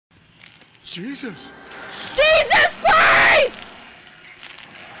Jesus! Jesus Christ!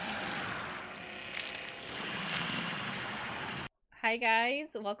 Hi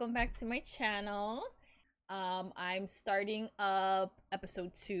guys, welcome back to my channel. I'm starting up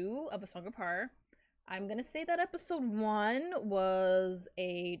episode 2 of A Song of Horror. I'm gonna say that episode 1 was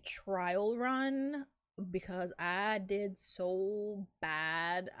a trial run because I did so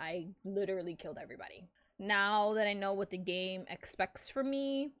bad. I literally killed everybody. Now that I know what the game expects from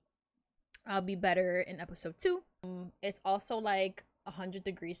me, I'll be better in episode 2. It's also like 100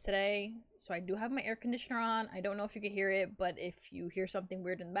 degrees today, so I do have my air conditioner on. I don't know if you can hear it, but if you hear something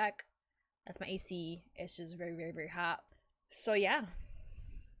weird in the back, that's my AC. It's just very, very, very hot. So yeah,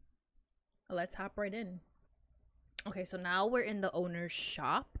 let's hop right in. Okay, so now we're in the owner's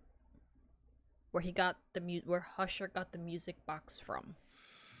shop, where he got the where Husher got the music box from.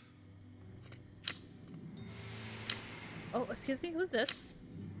 Oh, excuse me, who's this?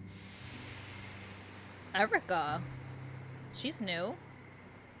 Erica. She's new.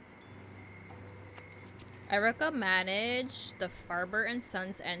 Erica managed the Farber and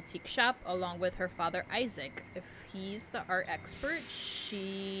Sons antique shop along with her father Isaac. If he's the art expert,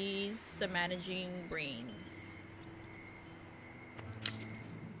 she's the managing brains.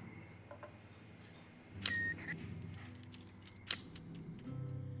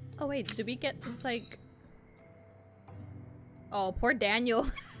 Oh wait, did we get just like... Oh, poor Daniel.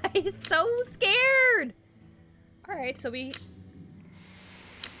 He's so scared! Alright, so we...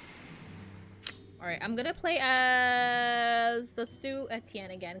 Alright, I'm gonna play as... Let's do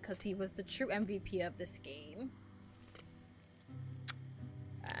Etienne again, because he was the true MVP of this game.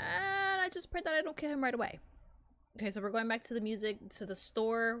 And I just pray that I don't kill him right away. Okay, so we're going back to the music, to the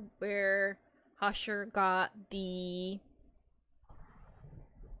store where Husher got the...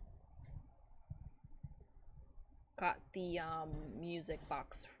 music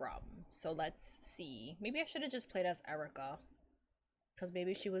box from. So let's see. Maybe I should have just played as Erica. Because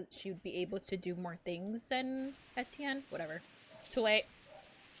maybe she would be able to do more things than Etienne. Whatever. Too late.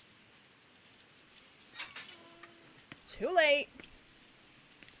 Too late.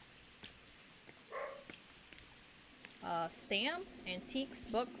 Stamps, antiques,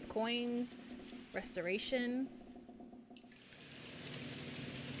 books, coins, restoration.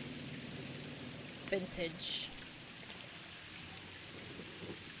 Vintage.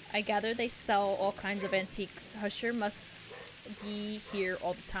 I gather they sell all kinds of antiques. Husher must be here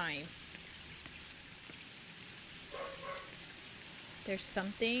all the time. There's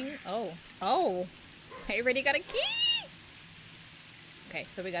something. Oh. Oh! I already got a key! Okay,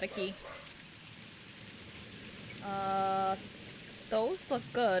 so we got a key. Those look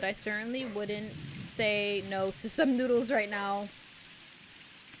good. I certainly wouldn't say no to some noodles right now.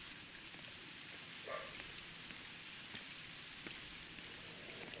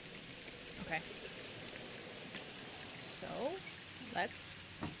 Okay. So,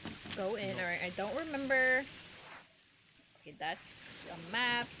 let's go in. Alright, I don't remember. Okay, that's a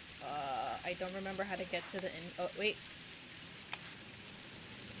map. I don't remember how to get to the oh, wait.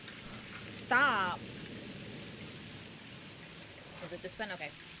 Stop! Was it this pen? Okay.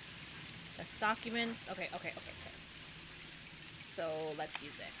 That's documents. Okay. So, let's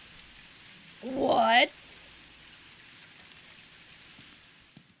use it. What?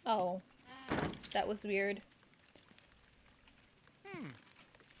 Oh. That was weird.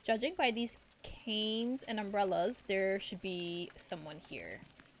 Judging by these canes and umbrellas, there should be someone here.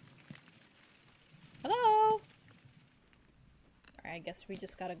 Hello? Alright, I guess we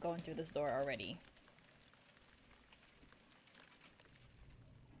just gotta go in through this door already.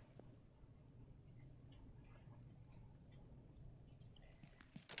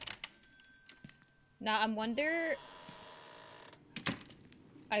 Now, I wonder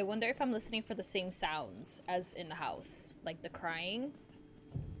if I'm listening for the same sounds as in the house. Like the crying.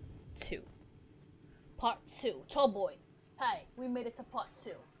 2. Part 2. Tall boy. Hi, we made it to part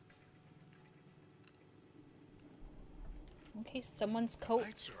 2. Okay, someone's coat.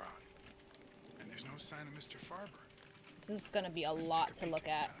 Lights are on. And there's no sign of Mr. Farber. This is gonna be a lot to look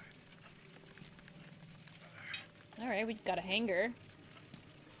at. Alright, we got a hanger.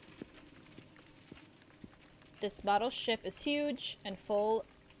 This bottle ship is huge and full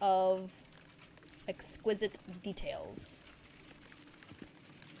of exquisite details.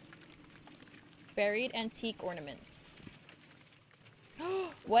 Buried antique ornaments.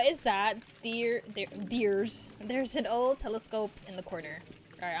 What is that? Deers. There's an old telescope in the corner.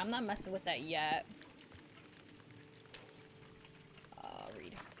 Alright, I'm not messing with that yet.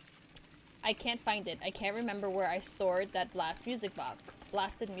 Read. I can't find it. I can't remember where I stored that blasted music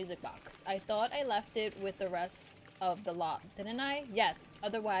box. I thought I left it with the rest of the lot, didn't I? Yes.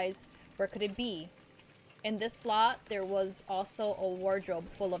 Otherwise, Where could it be? In this lot, there was also a wardrobe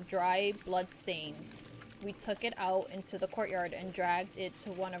full of dry blood stains. We took it out into the courtyard and dragged it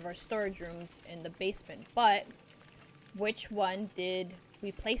to one of our storage rooms in the basement. But which one did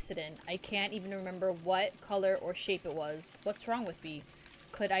we place it in? I can't even remember what color or shape it was. What's wrong with me?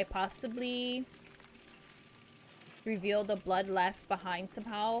 Could I possibly reveal the blood left behind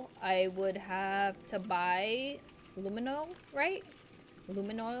somehow? I would have to buy luminol, right?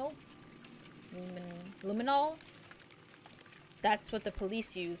 Luminol? Luminol? That's what the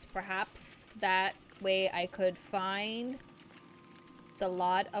police use. Perhaps that way I could find the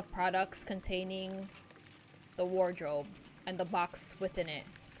lot of products containing the wardrobe and the box within it.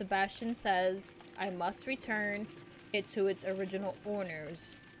 Sebastian says I must return it to its original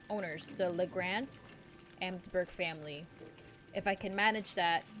owners, the Legrand Amsberg family. If I can manage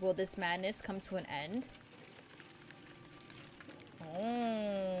that, will this madness come to an end?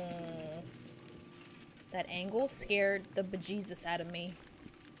 Oh. That angle scared the bejesus out of me.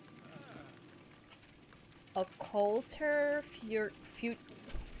 A Coulter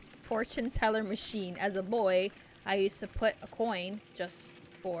fortune teller machine. As a boy, I used to put a coin just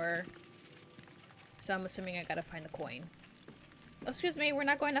for... So I'm assuming I gotta find the coin. Oh, excuse me, we're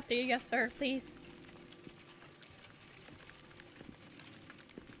not going up there. Yes, sir, please.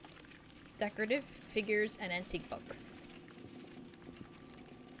 Decorative figures and antique books.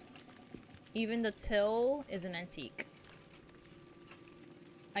 Even the till is an antique.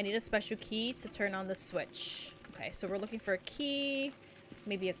 I need a special key to turn on the switch. Okay, so we're looking for a key,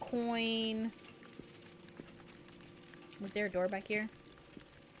 maybe a coin. Was there a door back here?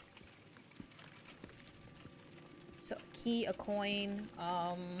 So a key, a coin,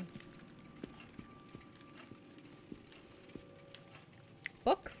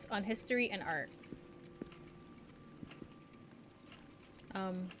 books on history and art.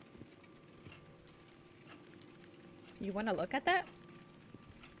 You want to look at that?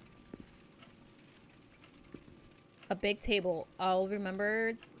 A big table. I'll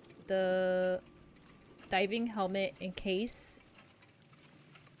remember the diving helmet in case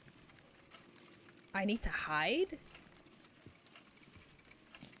I need to hide?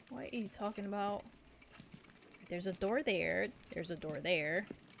 What are you talking about? There's a door there. There's a door there.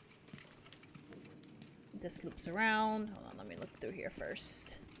 This loops around. Hold on, let me look through here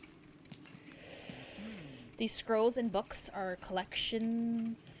first. These scrolls and books are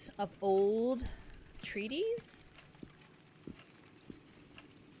collections of old treaties.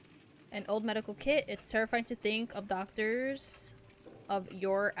 An old medical kit. It's terrifying to think of doctors of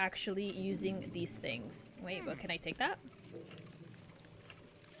you're actually using these things. Wait, but can I take that?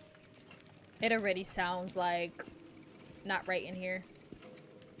 It already sounds like not right in here.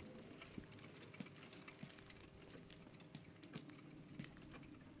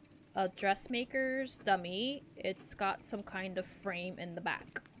 A dressmaker's dummy. It's got some kind of frame in the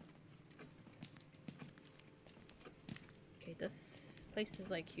back. Okay, this place is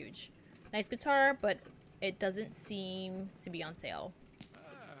like huge. Nice guitar, but it doesn't seem to be on sale.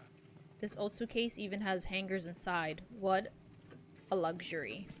 This old suitcase even has hangers inside. What a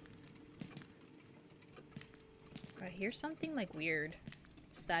luxury. I hear something like weird.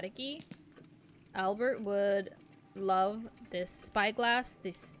 Staticky. Albert would love this spyglass.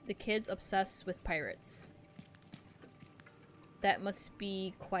 The kid's obsessed with pirates. That must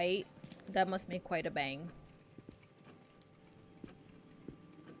make quite a bang.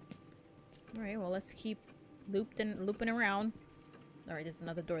 Alright, well let's keep looping around. Alright, there's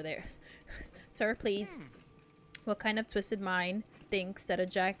another door there. Sir, please. What kind of twisted mind thinks that a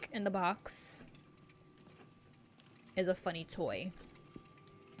jack in the box is a funny toy?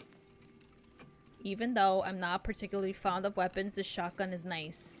 Even though I'm not particularly fond of weapons, this shotgun is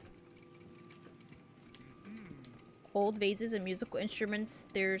nice. Old vases and musical instruments,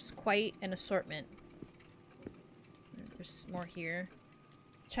 there's quite an assortment. There's more here.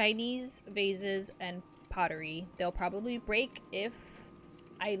 Chinese vases and pottery. They'll probably break if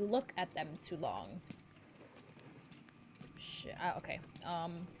I look at them too long. Shit. Okay.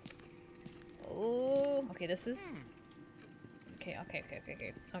 Oh. Okay, this is... Okay.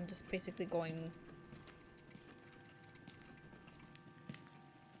 So I'm just basically going...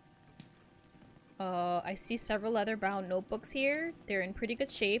 I see several leather-bound notebooks here. They're in pretty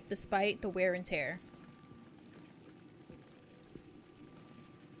good shape despite the wear and tear.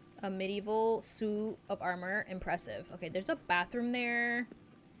 A medieval suit of armor. Impressive. Okay, there's a bathroom there.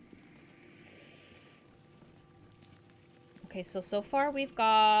 Okay, so far we've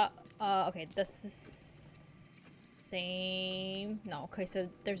got... okay, this is... same... No, okay, so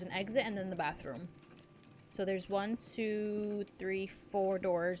there's an exit and then the bathroom. So there's 1, 2, 3, 4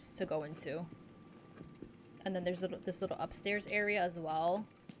 doors to go into. And then there's this little upstairs area as well.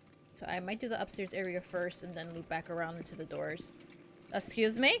 So I might do the upstairs area first and then loop back around into the doors.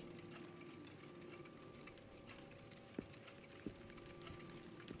 Excuse me?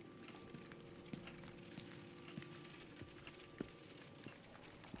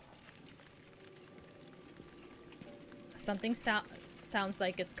 Something sounds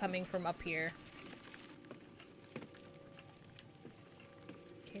like it's coming from up here.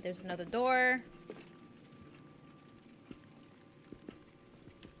 Okay, there's another door.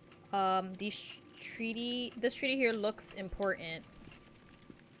 This treaty here looks important.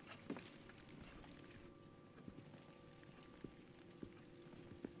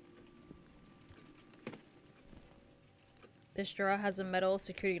 This drawer has a metal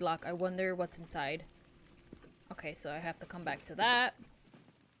security lock. I wonder what's inside. Okay, so I have to come back to that.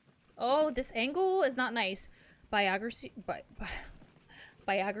 Oh, this angle is not nice.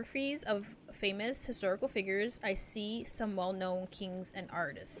 Biographies of famous historical figures. I see some well-known kings and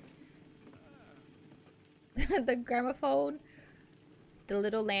artists. The gramophone, the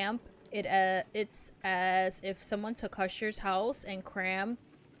little lamp. It's as if someone took Usher's house and crammed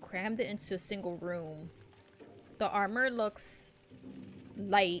it into a single room. The armor looks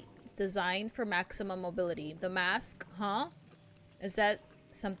light, designed for maximum mobility. The mask, huh? Is that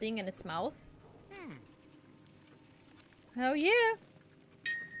something in its mouth? Hell yeah!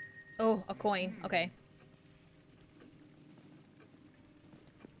 Oh, a coin. Okay.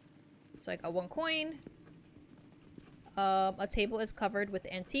 So I got 1 coin. A table is covered with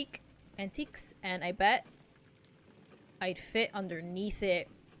antiques, and I bet I'd fit underneath it.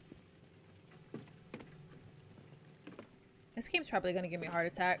 This game's probably gonna give me a heart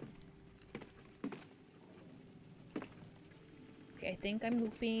attack. Okay, I think I'm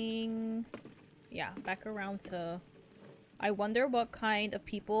looping... Yeah, back around to... I wonder what kind of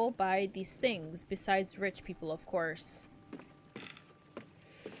people buy these things, besides rich people, of course.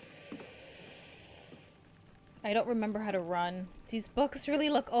 I don't remember how to run. These books really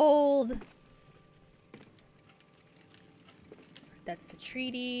look old. That's the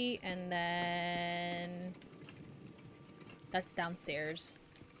treaty, and then... That's downstairs.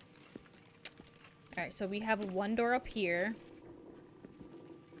 Alright, so we have 1 door up here.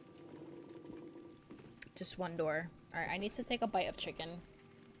 Just 1 door. Alright, I need to take a bite of chicken.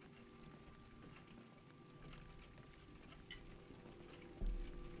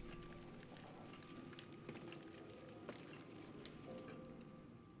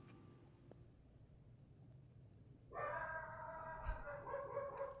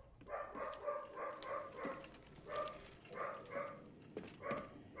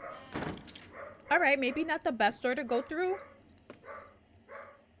 Alright, maybe not the best door to go through.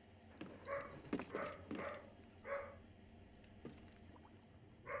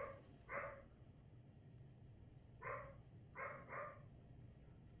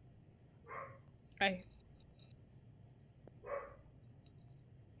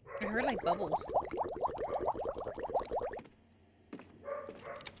 I heard like bubbles.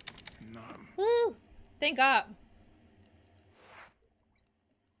 None. Woo! Thank God.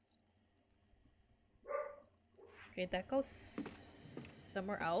 Okay, that goes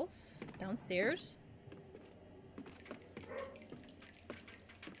somewhere else. Downstairs.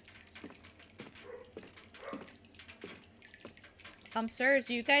 Sirs,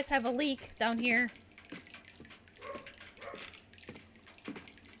 you guys have a leak down here.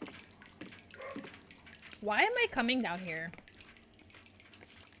 Why am I coming down here?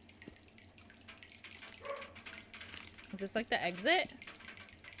 Is this like the exit?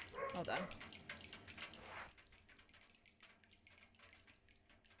 Hold on.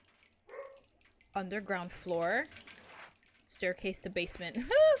 Underground floor. Staircase to basement.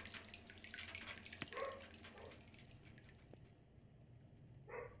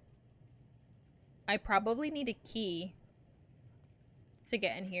 I probably need a key to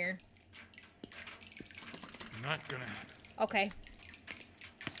get in here. Not gonna happen. Okay.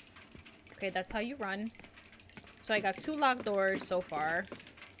 Okay, that's how you run. So I got 2 locked doors so far.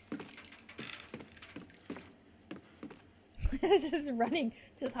 Just running,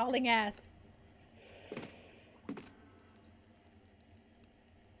 just hauling ass.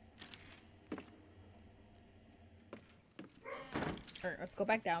 Alright, let's go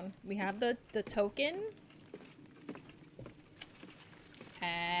back down. We have the token.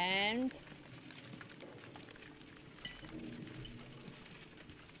 And...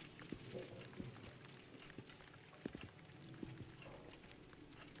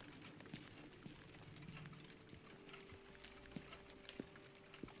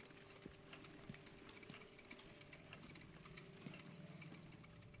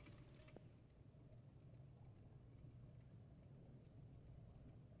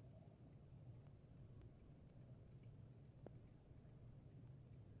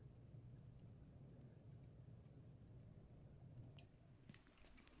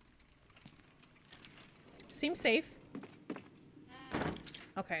 Seems safe.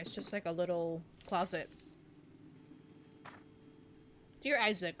 Okay, it's just like a little closet. Dear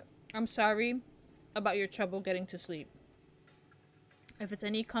Isaac, I'm sorry about your trouble getting to sleep. If it's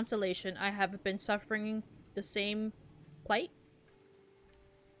any consolation, I have been suffering the same plight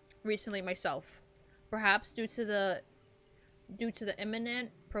recently myself. Perhaps due to the imminent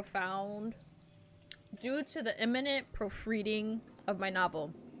proofreading of my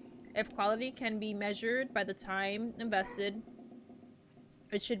novel. If quality can be measured by the time invested,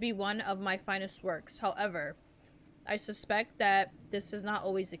 it should be one of my finest works. However, I suspect that this is not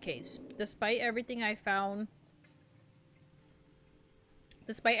always the case. Despite everything, I found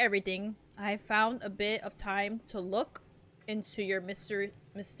a bit of time to look into your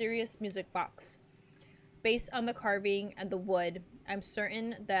mysterious music box. Based on the carving and the wood, I'm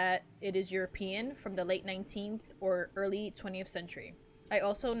certain that it is European from the late 19th or early 20th century. I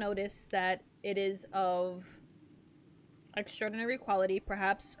also noticed that it is of extraordinary quality,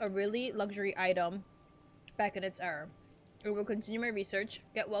 perhaps a really luxury item back in its era. I will continue my research.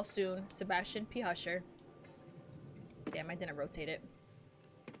 Get well soon, Sebastian P. Husher. Damn, I didn't rotate it.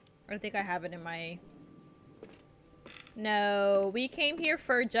 I think I have it in my... No, we came here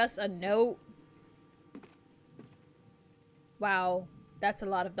for just a note. Wow, that's a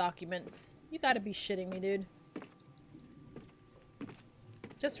lot of documents. You gotta be shitting me, dude.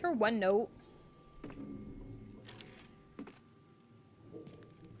 Just for one note.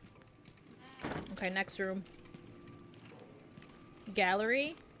 Okay, next room.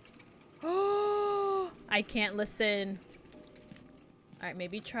 Gallery. Oh, I can't listen. Alright,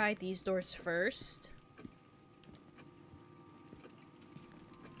 maybe try these doors first.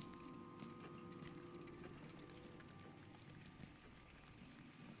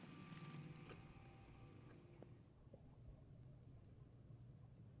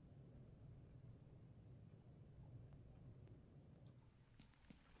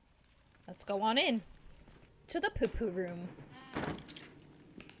 Let's go on in to the poo-poo room.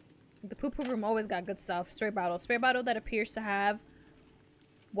 The poo-poo room always got good stuff. Spray bottle. Spray bottle that appears to have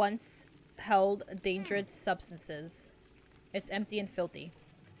once held dangerous substances. It's empty and filthy.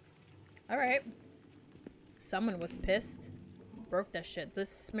 Alright. Someone was pissed. Broke that shit.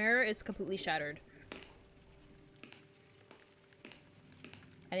 This mirror is completely shattered.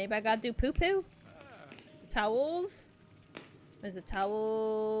 Anybody gotta do poo-poo? Towels? Is it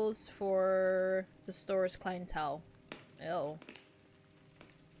towels for the store's clientele? Ew.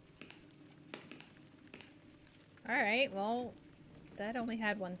 Alright, well, that only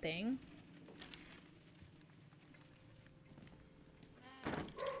had one thing.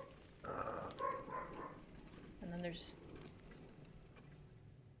 And then there's...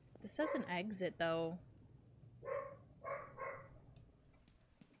 This says an exit, though.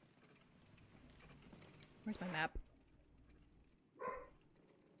 Where's my map?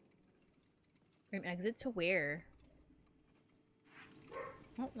 An exit to where?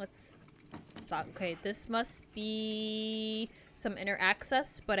 Oh, let's stop. Okay, this must be some inner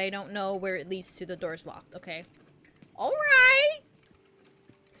access, but I don't know where it leads to. The door's locked. Okay. Alright!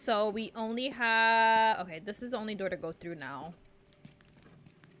 So we only have... Okay, this is the only door to go through now.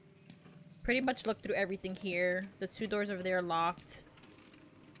 Pretty much looked through everything here. The two doors over there are locked.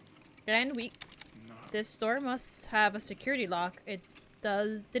 And this door must have a security lock. It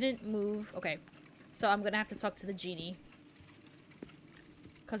didn't move. Okay. So I'm gonna have to talk to the genie.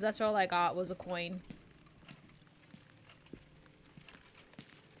 Because that's all I got was a coin.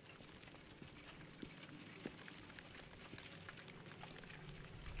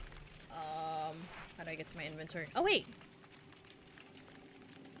 How do I get to my inventory? Oh, wait!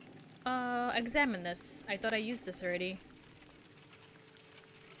 Examine this. I thought I used this already.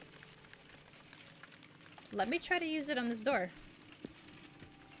 Let me try to use it on this door.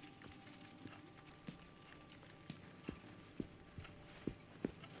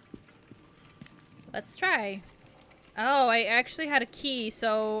 Let's try. Oh, I actually had a key,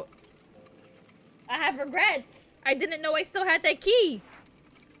 so... I have regrets! I didn't know I still had that key!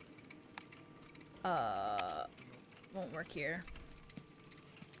 Won't work here.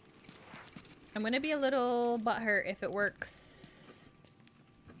 I'm gonna be a little butthurt if it works.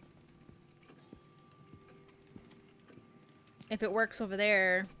 If it works over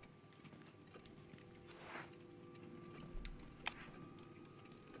there.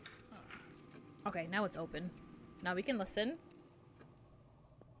 Okay, now it's open. Now we can listen.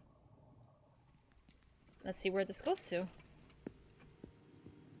 Let's see where this goes to.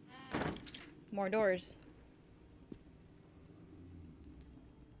 More doors.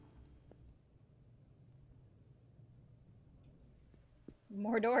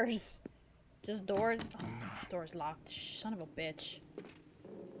 More doors. Just doors. Oh. This door's locked. Son of a bitch.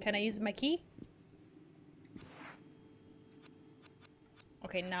 Can I use my key?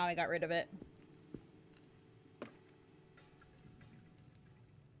 Okay, now I got rid of it.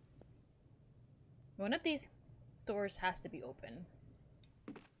 One of these doors has to be open.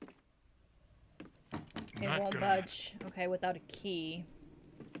 It won't budge. Okay, without a key.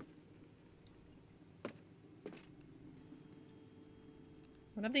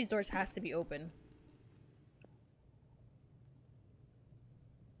 One of these doors has to be open.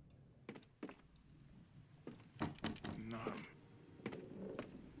 None.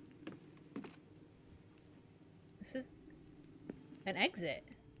 This is an exit.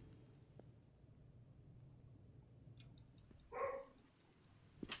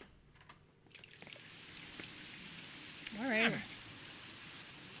 All right. Damn it.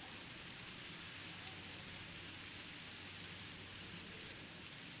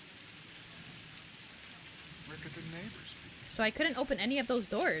 Where could the neighbors be? So I couldn't open any of those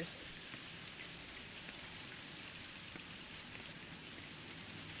doors.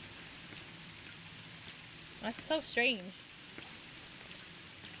 That's so strange.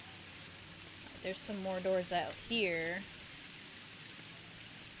 There's some more doors out here.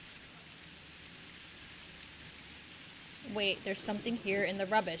 Wait, there's something here in the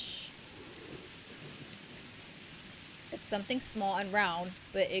rubbish. It's something small and round,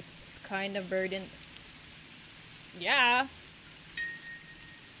 but it's kind of burdened. Yeah.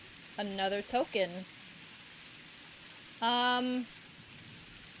 Another token. I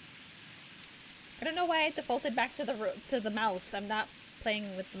don't know why I defaulted back to the mouse. I'm not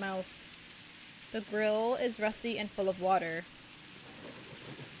playing with the mouse. The grill is rusty and full of water.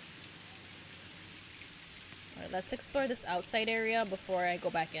 Alright, let's explore this outside area before I go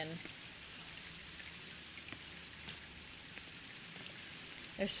back in.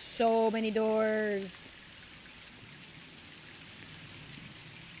 There's so many doors.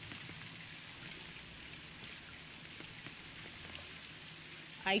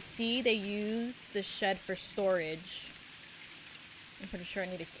 I see they use the shed for storage. I'm pretty sure I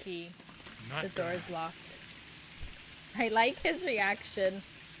need a key. The door is locked. I like his reaction.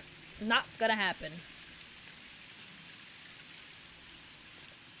 It's not gonna happen.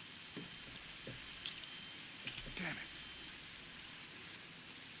 Damn it.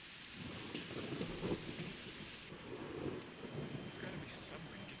 There's gotta be some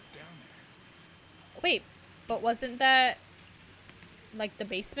way to get down there. Wait, but wasn't that like the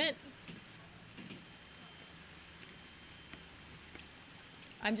basement?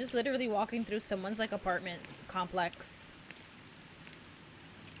 I'm just literally walking through someone's like apartment complex.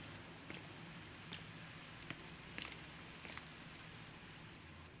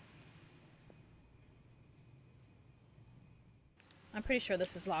 I'm pretty sure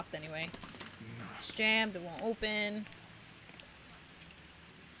this is locked anyway. No. It's jammed, it won't open.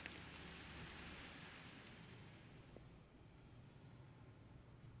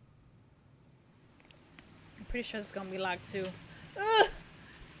 I'm pretty sure it's gonna be locked too. Ugh!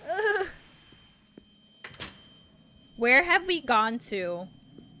 Ugh! Where have we gone to?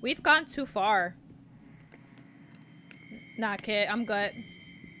 We've gone too far. Nah, kid, I'm good.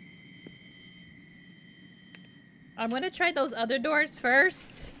 I'm gonna try those other doors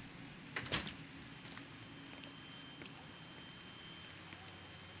first.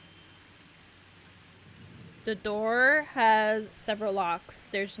 The door has several locks.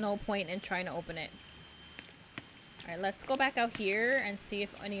 There's no point in trying to open it. Alright, let's go back out here and see if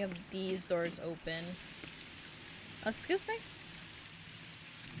any of these doors open. Excuse me?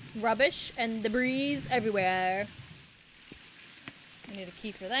 Rubbish and debris everywhere. I need a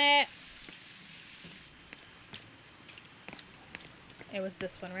key for that. It was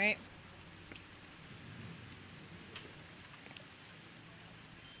this one, right?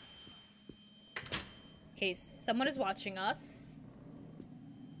 Okay, someone is watching us.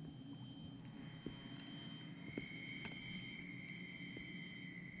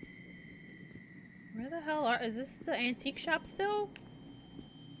 Where the hell is this the antique shop still?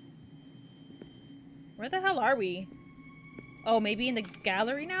 Where the hell are we? Oh, maybe in the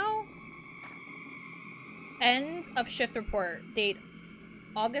gallery now? End of shift report. Date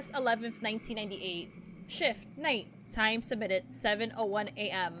August 11th, 1998. Shift, night. Time submitted, 7:01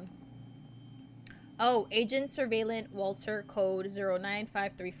 a.m. Oh, Agent Surveillant Walter Code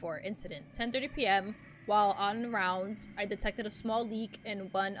 09534. Incident, 10:30 p.m. While on rounds, I detected a small leak in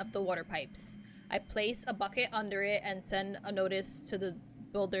one of the water pipes. I place a bucket under it and send a notice to the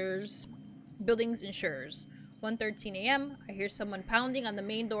building's insurers. 1:13 a.m. I hear someone pounding on the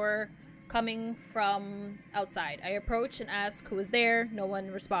main door. coming from outside. I approach and ask who is there. No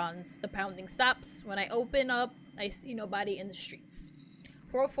one responds. The pounding stops. When I open up, I see nobody in the streets.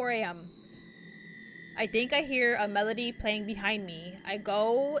 4:04 a.m. I think I hear a melody playing behind me. I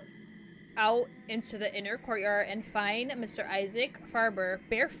go out into the inner courtyard and find Mr. Isaac Farber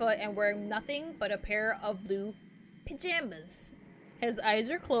barefoot and wearing nothing but a pair of blue pajamas. His eyes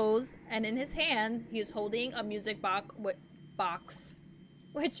are closed, and in his hand, he is holding a music box,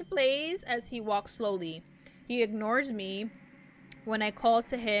 which plays as he walks slowly. He ignores me when I call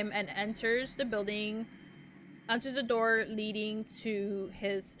to him and enters the door leading to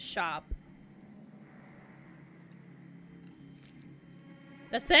his shop.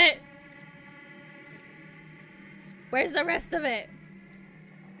 That's it! Where's the rest of it?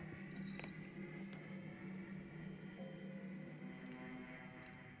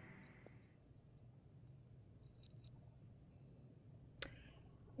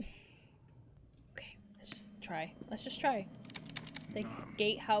 Okay, let's just try. The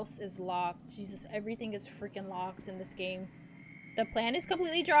gatehouse is locked. Jesus, everything is freaking locked in this game. The plant is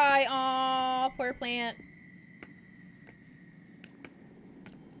completely dry. Aw, poor plant.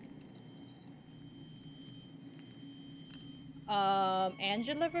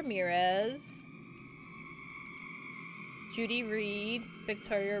 Angela Ramirez, Judy Reed,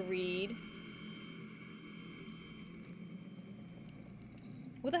 Victoria Reed.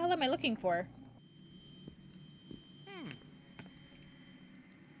 What the hell am I looking for?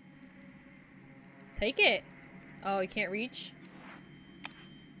 Take it. Oh, you can't reach?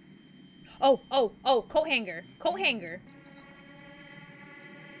 Oh, coat hanger. Coat hanger.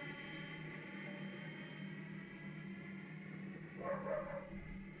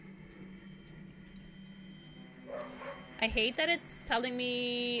 I hate that it's telling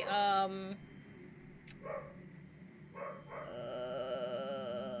me,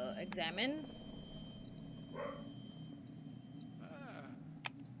 examine.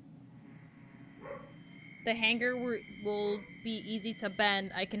 The hanger will be easy to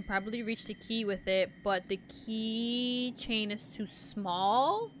bend. I can probably reach the key with it, but the key chain is too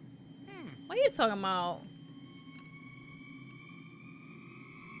small? What are you talking about?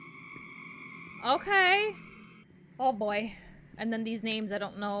 Okay. Oh boy. And then these names, I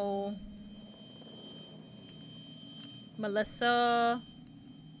don't know. Melissa.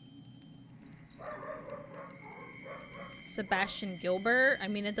 Sebastian Gilbert. I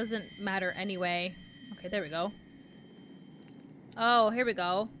mean, it doesn't matter anyway. Okay, there we go. Oh, here we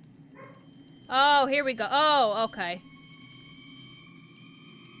go. Oh, here we go. Oh, okay.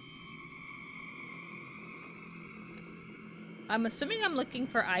 I'm assuming I'm looking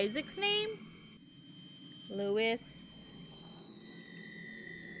for Isaac's name. Lewis.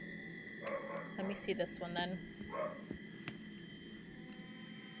 Let me see this one then.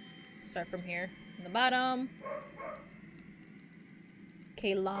 Start from here. In the bottom.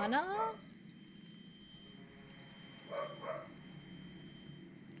 Kaylana?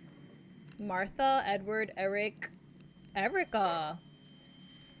 Martha, Edward, Eric, Erica.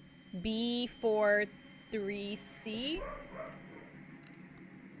 B43C.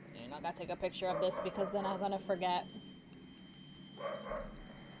 I gotta take a picture of this because then I'm gonna forget.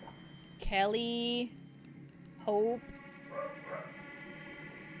 Kelly. Hope.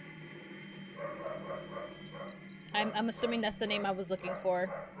 I'm assuming that's the name I was looking for.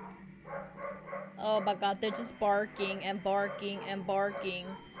 Oh my god, they're just barking and barking and barking.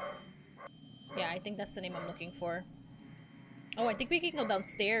 Yeah, I think that's the name I'm looking for. Oh, I think we can go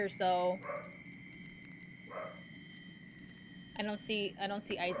downstairs though. I don't see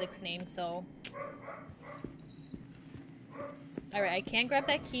Isaac's name, so. Alright, I can't grab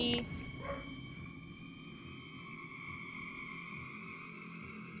that key.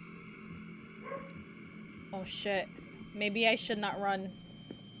 Oh shit. Maybe I should not run.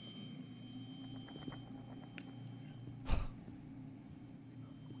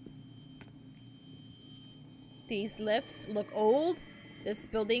 These lifts look old. This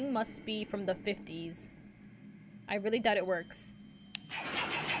building must be from the 50s. I really doubt it works.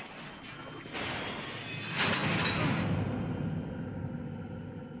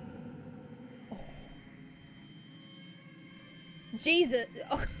 Oh. Jesus.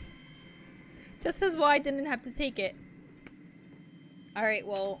 Oh. Just as well I didn't have to take it. Alright,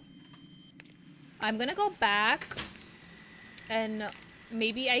 well. I'm gonna go back. And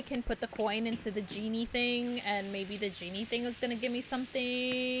maybe I can put the coin into the genie thing. And maybe the genie thing is gonna give me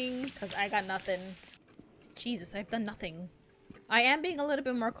something. Because I got nothing. Jesus, I've done nothing. I am being a little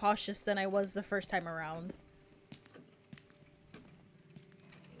bit more cautious than I was the first time around.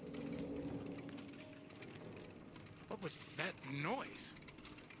 What was that noise?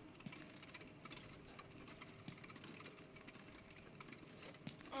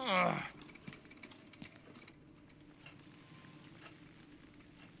 Ugh.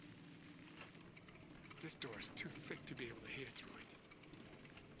 This door is too thick to be able to hear through it.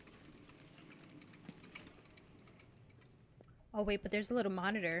 Oh wait, but there's a little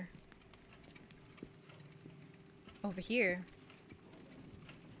monitor. Over here.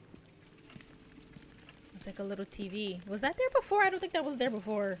 It's like a little TV. Was that there before? I don't think that was there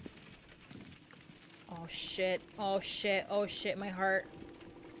before. Oh shit. Oh shit. Oh shit, my heart.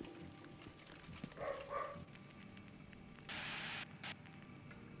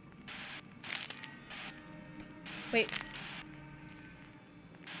 Wait.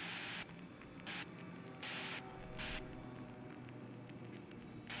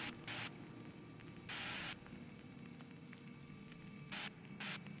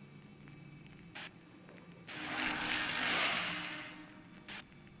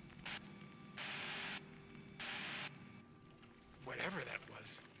 Whatever that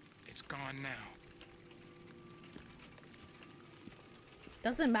was, it's gone now.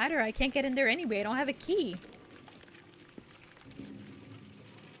 Doesn't matter. I can't get in there anyway. I don't have a key.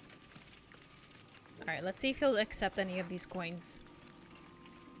 Alright, let's see if he'll accept any of these coins.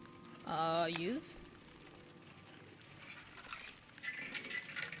 Use?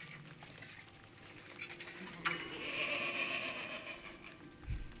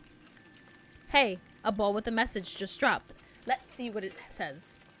 Hey, a ball with a message just dropped. Let's see what it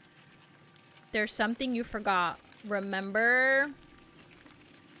says. There's something you forgot. Remember?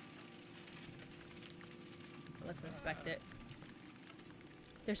 Let's inspect it.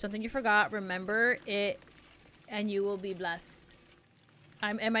 There's something you forgot. Remember it, and you will be blessed.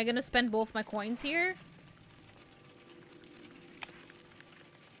 Am I gonna spend both my coins here?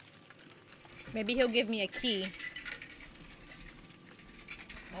 Maybe he'll give me a key.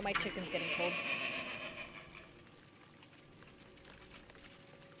 Oh, my chicken's getting cold.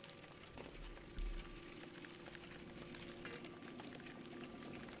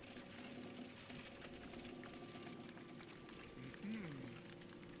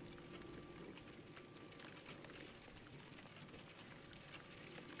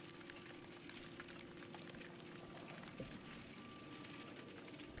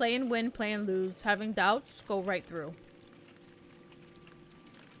 Play and win, play and lose. Having doubts, go right through.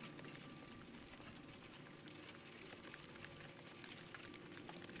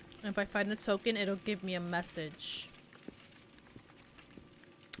 If I find a token, it'll give me a message.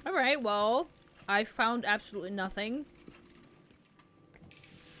 Alright, well, I found absolutely nothing.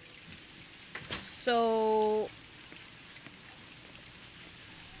 So...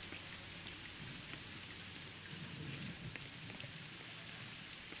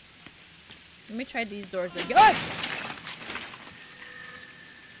 let me try these doors again. Oh!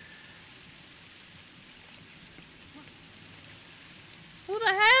 Who the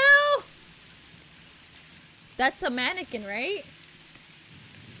hell? That's a mannequin, right?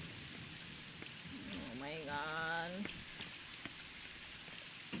 Oh my god.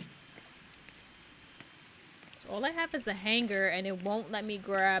 So all I have is a hanger, and it won't let me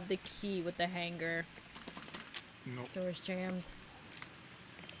grab the key with the hanger. Nope. Door's jammed.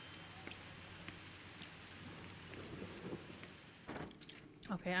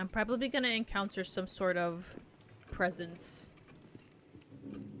 Okay, I'm probably gonna encounter some sort of presence.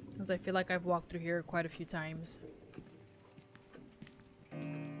 Because I feel like I've walked through here quite a few times.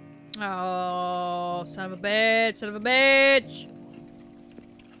 Oh, son of a bitch! Son of a bitch!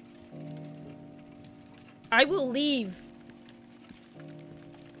 I will leave!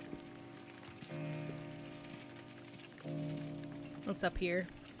 What's up here?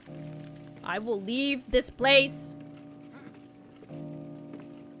 I will leave this place!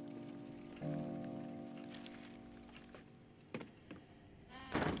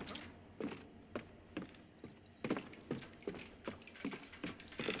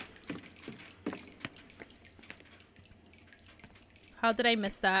 How did I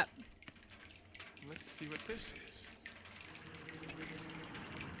miss that? Let's see what this is.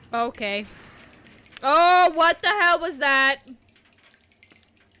 Okay. Oh, what the hell was that?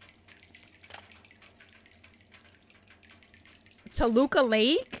 Toluca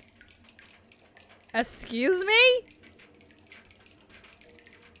Lake? Excuse me?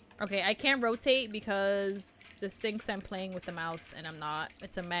 Okay, I can't rotate because this thinks I'm playing with the mouse and I'm not.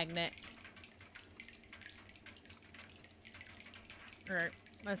 It's a magnet. Alright,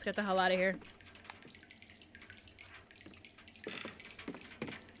 let's get the hell out of here.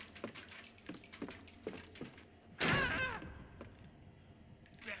 Damn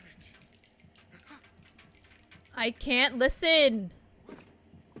it. I can't listen!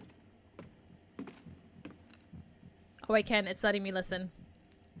 Oh, I can. It's letting me listen.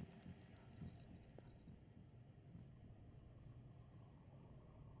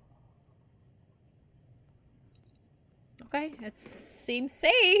 Okay, it seems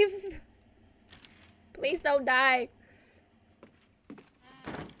safe. Please don't die.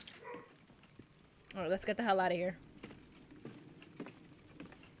 Alright, let's get the hell out of here.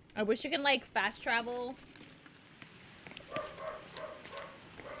 I wish you can, like, fast travel.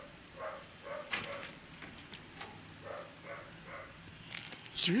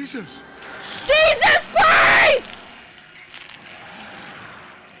 Jesus! Jesus Christ!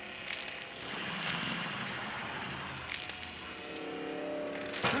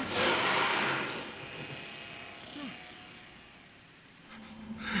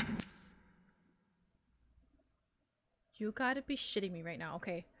 You gotta be shitting me right now.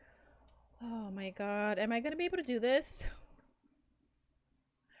 Okay. Oh my god. Am I gonna be able to do this?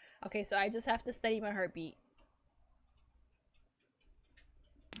 Okay, so I just have to steady my heartbeat.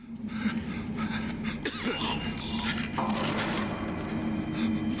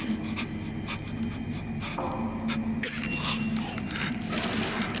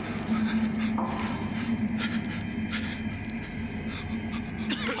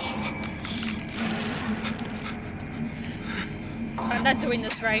 I'm not doing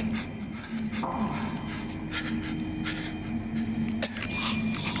this right.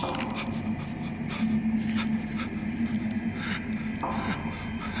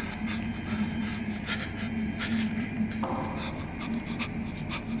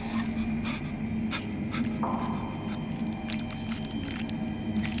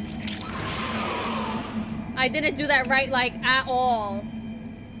 I didn't do that right, like, at all.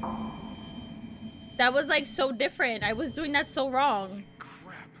 That was, like, so different. I was doing that so wrong.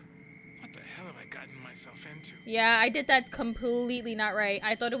 Crap. What the hell have I gotten myself into? Yeah, I did that completely not right.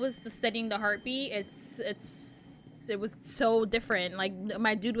 I thought it was the steadying the heartbeat. It was so different. Like,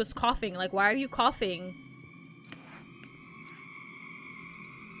 my dude was coughing. Like, why are you coughing?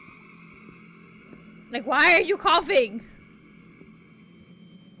 Like, why are you coughing?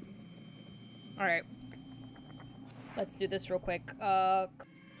 Alright. Let's do this real quick. No.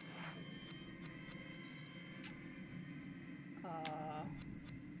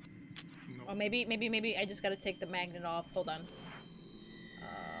 Oh, maybe I just gotta take the magnet off. Hold on.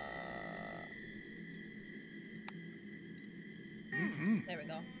 There we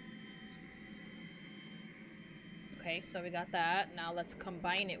go. Okay, so we got that. Now let's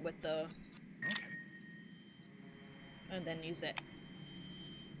combine it with the... Okay. And then use it.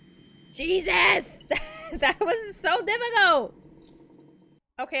 Jesus! That was so difficult!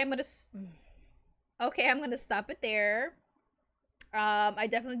 Okay, I'm gonna stop it there. I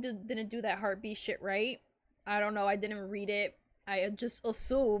definitely didn't do that heartbeat shit right. I don't know, I didn't read it. I just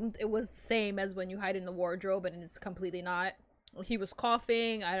assumed it was the same as when you hide in the wardrobe, and it's completely not. He was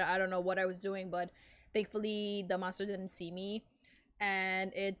coughing. I don't know what I was doing, but thankfully the monster didn't see me.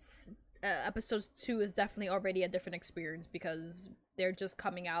 And it's episode 2 is definitely already a different experience because they're just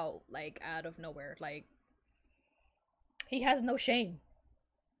coming out like out of nowhere. Like, he has no shame.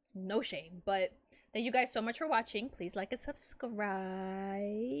 No shame. But thank you guys so much for watching. Please like and subscribe.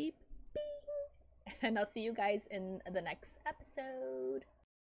 Bing! And I'll see you guys in the next episode.